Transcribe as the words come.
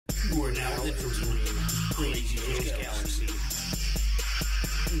You are now entering Crazy Rose Galaxy.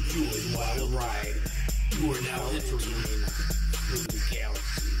 Enjoy the wild ride. You are now entering the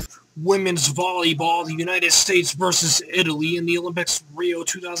galaxy. Women's volleyball, the United States versus Italy in the Olympics Rio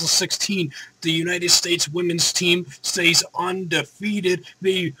 2016. The United States women's team stays undefeated.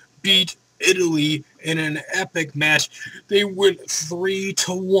 They beat Italy in an epic match. They went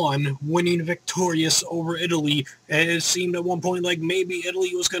 3-1, winning victorious over Italy. And it seemed at one point like maybe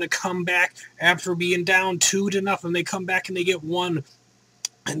Italy was going to come back after being down 2-0. They come back and they get one.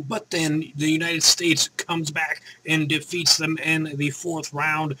 But then the United States comes back and defeats them in the fourth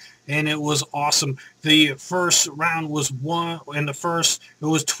round, and it was awesome. The first round was won. In the first, it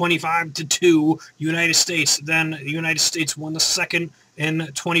was 25-2 United States. Then the United States won the second in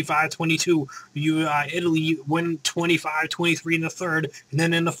 25-22. Italy won 25-23 in the third, and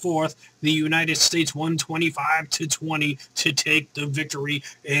then in the fourth, the United States won 25-20 to take the victory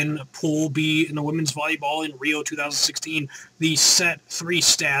in Pool B in the women's volleyball in Rio 2016. The set three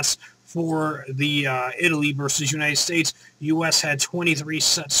stats for the Italy versus United States. U.S. had 23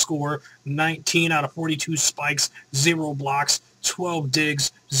 set score, 19 out of 42 spikes, 0 blocks, 12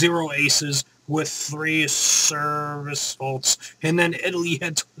 digs, 0 aces, with 3 service faults. And then Italy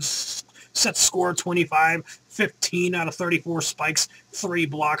had set score 25, 15 out of 34 spikes, 3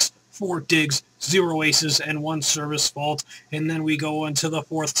 blocks, 4 digs, 0 aces, and 1 service fault. And then we go into the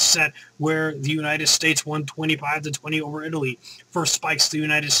fourth set where the United States won 25-20 over Italy. For spikes, the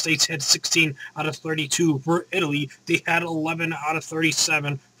United States had 16 out of 32. For Italy, they had 11 out of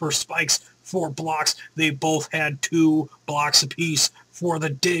 37. For spikes, for blocks, they both had 2 blocks apiece. For the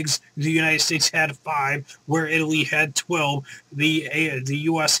digs, the United States had 5, where Italy had 12. The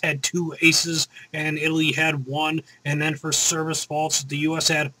U.S. had 2 aces, and Italy had 1. And then for service faults, the U.S.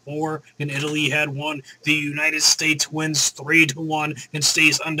 had 4, and Italy had 1. The United States wins 3-1 and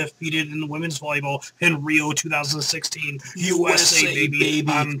stays undefeated in the women's volleyball in Rio 2016. USA, baby.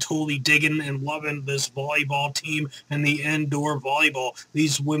 I'm totally digging and loving this volleyball team and the indoor volleyball.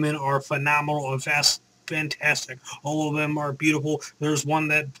 These women are phenomenal and fantastic. All of them are beautiful. There's one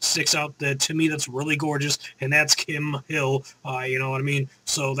that sticks out to me that's really gorgeous, and that's Kim Hill. You know what I mean?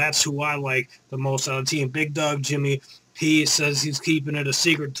 So that's who I like the most out of the team. Big Doug Jimmy, he says he's keeping it a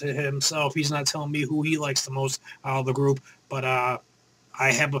secret to himself. He's not telling me who he likes the most out of the group, but I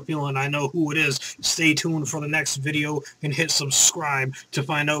have a feeling I know who it is. Stay tuned for the next video and hit subscribe to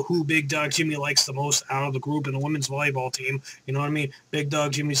find out who Big Dog Jimmy likes the most out of the group in the women's volleyball team. You know what I mean? Big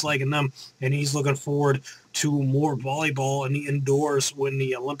Dog Jimmy's liking them, and he's looking forward to more volleyball in the indoors when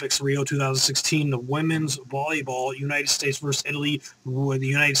the Olympics Rio 2016, the women's volleyball, United States versus Italy, where the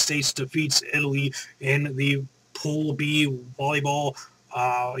United States defeats Italy in the Pool B volleyball,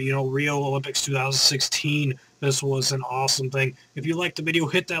 Rio Olympics 2016. This was an awesome thing. If you liked the video,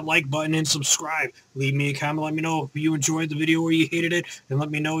 hit that like button and subscribe. Leave me a comment. Let me know if you enjoyed the video or you hated it. And let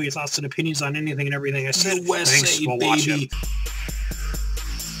me know your thoughts and opinions on anything and everything I said. USA, Thanks for watching.